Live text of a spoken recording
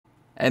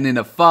And in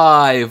a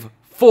 5,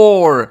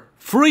 4,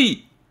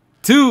 3,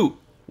 2,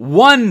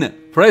 1.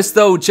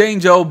 Presto,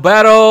 changeo,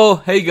 Baro.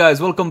 Hey guys,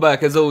 welcome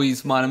back. As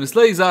always, my name is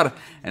Leyzar.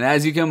 And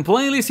as you can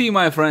plainly see,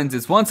 my friends,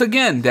 it's once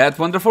again that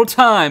wonderful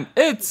time.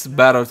 It's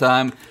Baro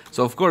time.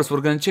 So of course, we're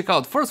gonna check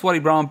out first what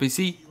he brought on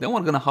PC, then we're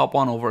gonna hop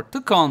on over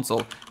to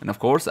console. And of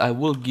course, I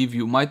will give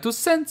you my 2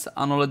 cents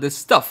on all of this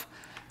stuff.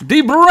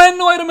 The brand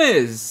new item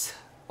is...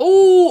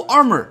 oh,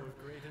 armor.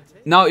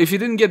 Now, if you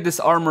didn't get this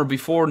armor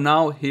before,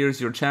 now here's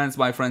your chance,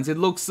 my friends. It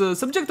looks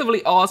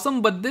subjectively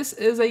awesome, but this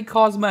is a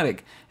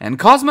cosmetic. And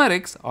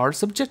cosmetics are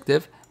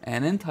subjective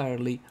and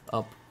entirely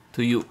up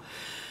to you.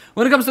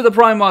 When it comes to the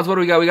Prime mods, what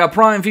do we got? We got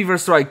Prime Fever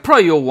Strike,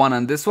 Cryo 1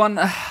 on this one.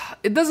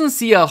 It doesn't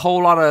see a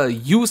whole lot of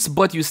use,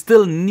 but you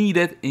still need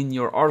it in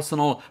your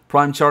arsenal.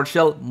 Prime Charge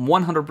Shell,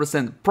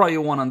 100%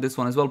 Cryo 1 on this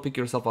one as well. Pick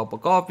yourself up a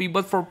coffee.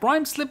 But for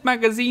Prime Slip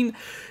Magazine,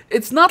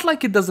 it's not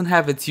like it doesn't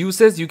have its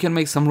uses. You can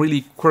make some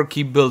really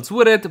quirky builds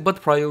with it,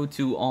 but Cryo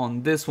 2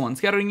 on this one.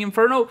 Scattering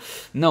Inferno?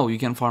 No, you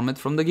can farm it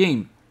from the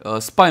game.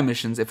 Spy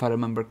missions, if I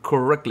remember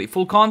correctly.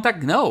 Full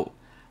Contact? No.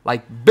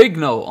 Like, big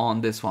no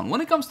on this one. When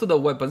it comes to the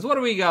weapons, what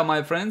do we got,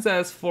 my friends?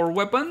 As for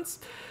weapons,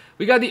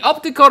 we got the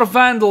Opticor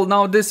Vandal.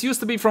 Now, this used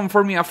to be from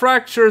Formia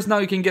Fractures. Now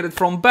you can get it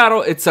from Baro.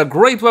 It's a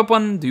great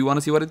weapon. Do you want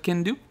to see what it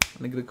can do?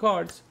 Link the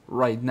cards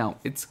right now.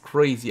 It's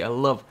crazy. I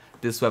love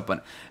this weapon.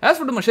 As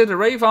for the Machete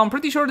Wraith, I'm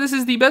pretty sure this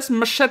is the best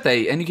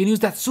machete, and you can use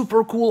that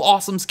super cool,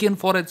 awesome skin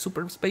for it,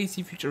 super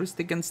spacey,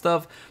 futuristic and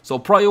stuff. So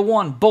Cryo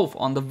 1, both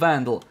on the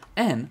Vandal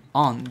and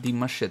on the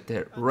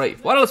Machete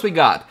Wraith. What else we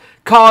got?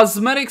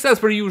 Cosmetics, as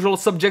per usual,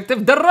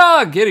 subjective. The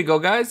rug! Here you go,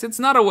 guys. It's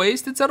not a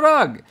waste, it's a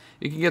rug.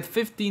 You can get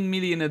 15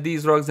 million of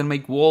these rugs and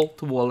make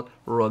wall-to-wall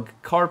rug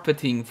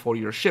carpeting for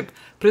your ship.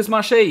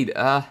 Prisma Shade,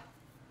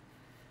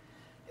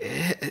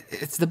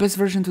 it's the best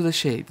version to the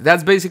shade.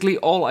 That's basically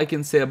all I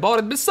can say about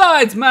it.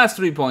 Besides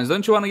mastery points,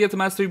 don't you want to get to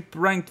mastery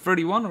rank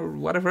 31 or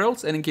whatever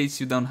else? And in case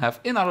you don't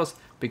have Inaros,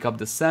 pick up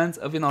the Sands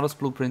of Inaros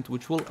blueprint,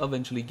 which will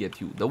eventually get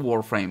you the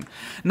Warframe.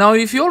 Now,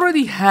 if you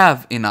already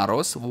have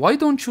Inaros, why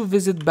don't you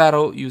visit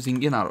Baro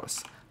using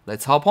Inaros?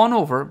 Let's hop on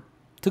over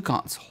to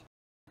console.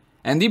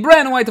 And the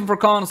brand new item for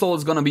console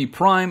is gonna be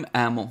Prime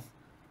Ammo.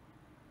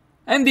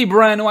 And the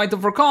brand new item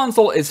for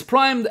console is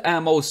Primed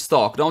Ammo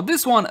Stock. Now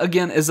this one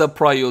again is a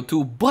Cryo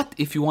 2, but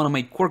if you want to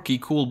make quirky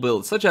cool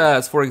builds, such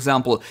as for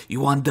example, you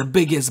want the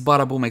biggest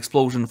bada boom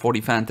explosion for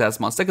the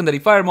Phantasma secondary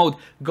fire mode,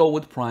 go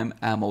with Prime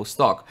Ammo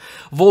Stock.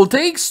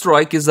 Voltaic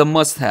Strike is a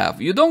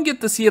must-have. You don't get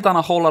to see it on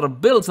a whole lot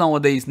of builds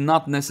nowadays,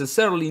 not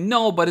necessarily,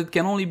 no, but it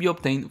can only be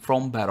obtained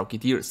from Baro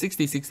Ki'teer.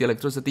 60-60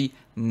 electricity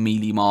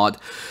melee mod.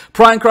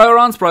 Prime Cryo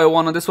rounds, Cryo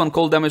 1 on this one,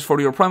 cold damage for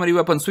your primary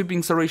weapon,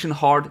 sweeping serration,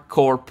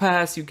 hardcore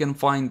pass. You can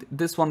find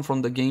this one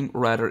from the game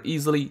rather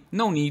easily.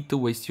 No need to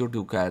waste your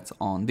ducats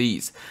on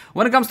these.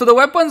 When it comes to the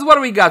weapons, what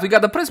do we got? We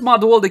got the Prisma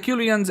Dual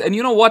Decurions, and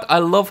you know what? I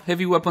love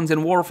heavy weapons in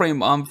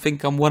Warframe. I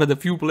think I'm one of the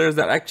few players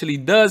that actually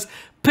does.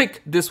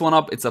 Pick this one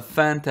up. It's a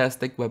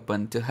fantastic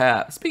weapon to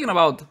have. Speaking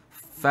about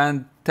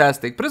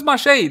fantastic, Prisma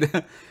Shade.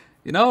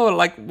 You know,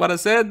 like what I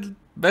said,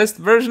 best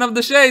version of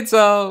the shade,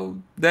 so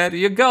there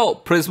you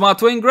go. Prisma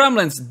Twin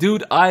Gremlins.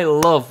 Dude, I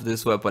love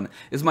this weapon.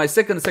 It's my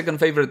second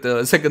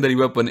favorite secondary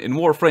weapon in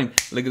Warframe.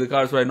 Link in the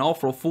cards right now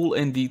for a full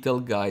and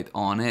detailed guide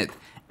on it.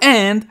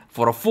 And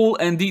for a full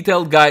and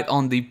detailed guide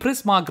on the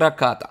Prisma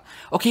Grakata.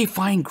 Okay,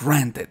 fine,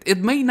 granted. It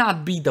may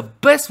not be the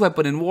best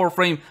weapon in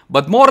Warframe,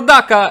 but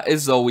Mordaka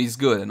is always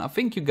good. And I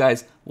think you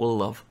guys will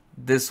love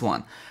this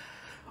one.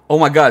 Oh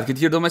my god,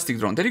 Ki'teer domestic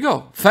drone. There you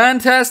go.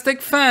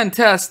 Fantastic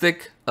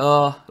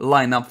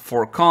lineup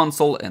for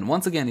console. And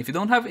once again, if you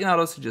don't have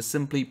Inaros, just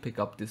simply pick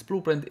up this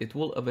blueprint. It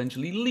will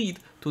eventually lead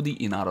to the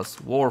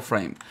Inaros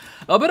Warframe.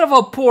 A bit of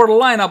a poor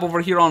lineup over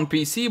here on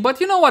PC, but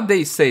you know what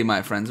they say,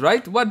 my friends,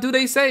 right? What do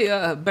they say?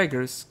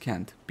 Beggars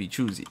can't be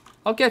choosy.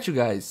 I'll catch you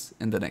guys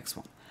in the next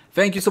one.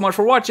 Thank you so much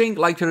for watching.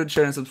 Like,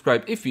 share, and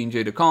subscribe if you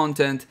enjoyed the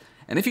content.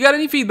 And if you got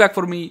any feedback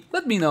for me,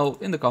 let me know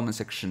in the comment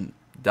section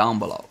down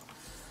below.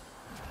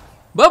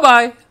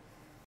 Bye-bye!